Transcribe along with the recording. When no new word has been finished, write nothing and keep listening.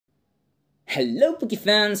Hello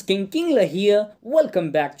Pokefans, Kingler here.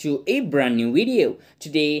 Welcome back to a brand new video.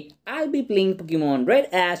 Today I'll be playing Pokemon Red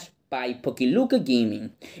Ash by PokeLuca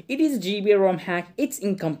Gaming. It is a GBA ROM hack, it's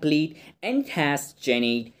incomplete and it has Gen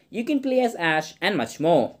 8. You can play as Ash and much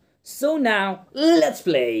more. So now let's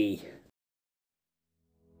play.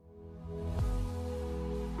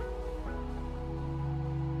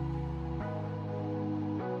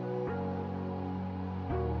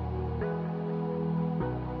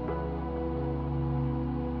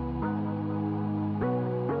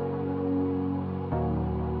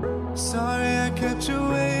 Sorry I kept you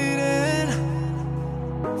waiting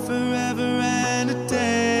forever and a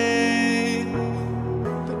day,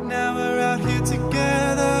 but now we're out here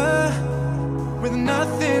together with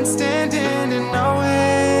nothing standing in our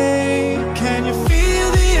way. Can you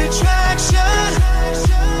feel the attraction?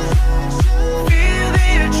 Feel the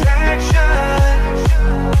attraction.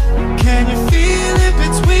 Can you feel it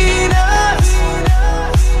between us?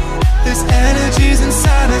 This energy's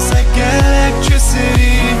inside us like electricity.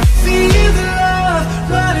 Feel the love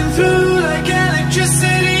running through like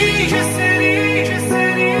electricity.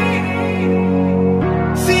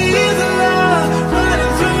 Feel the love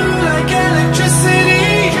running through like electricity.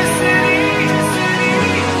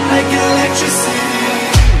 Like electricity.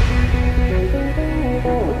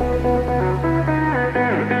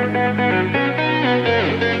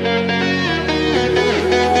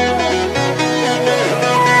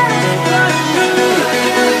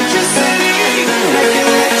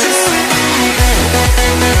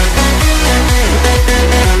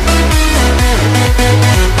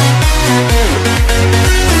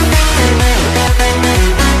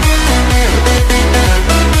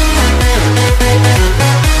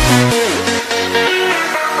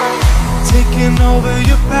 Over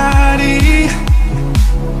your body,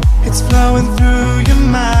 it's flowing through your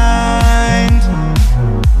mind.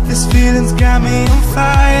 This feeling's got me on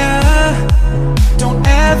fire. Don't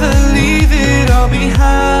ever leave it all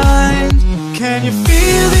behind. Can you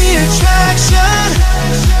feel the attraction?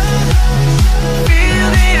 Feel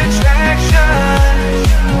the attraction.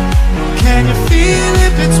 Can you feel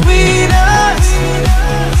it between us?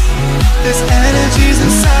 This energy's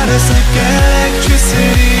inside us like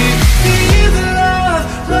electricity. Feel the love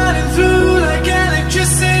running through like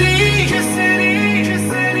electricity.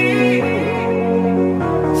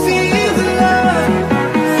 Feel the love.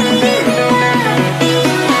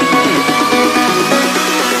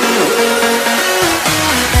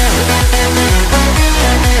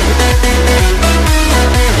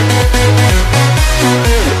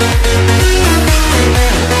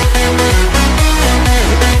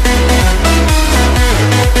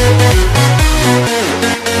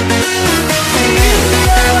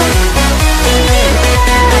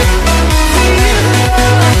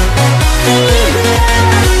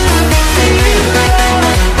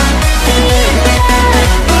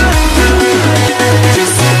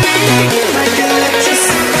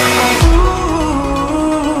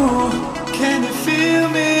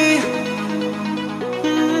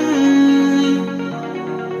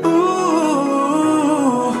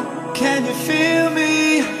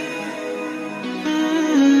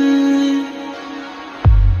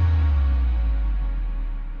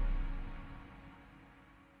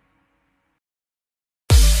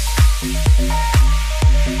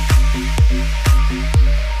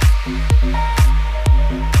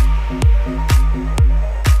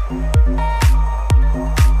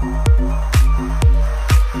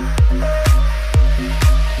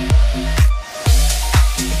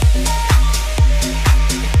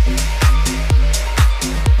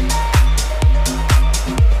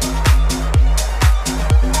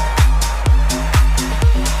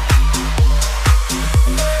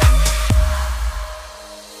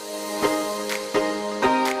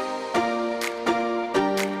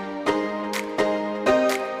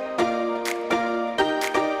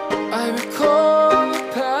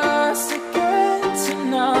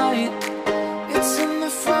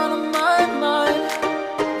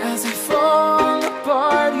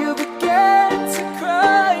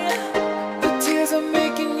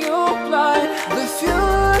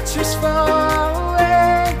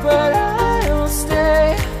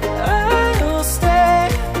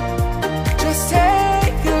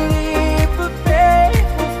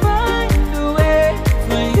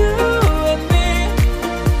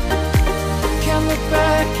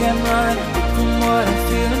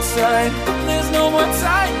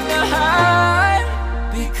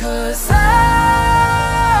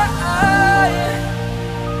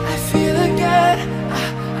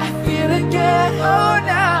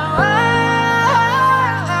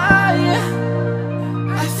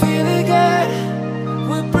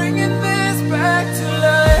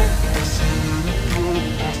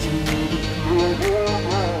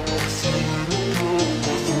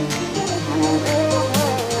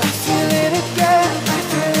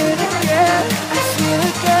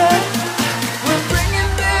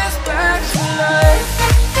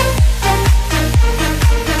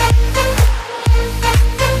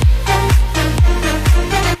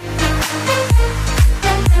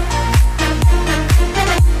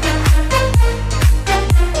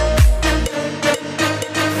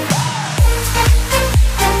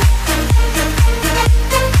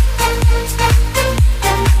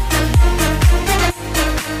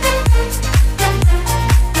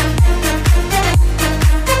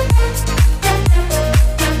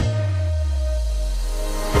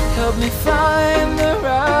 help me find the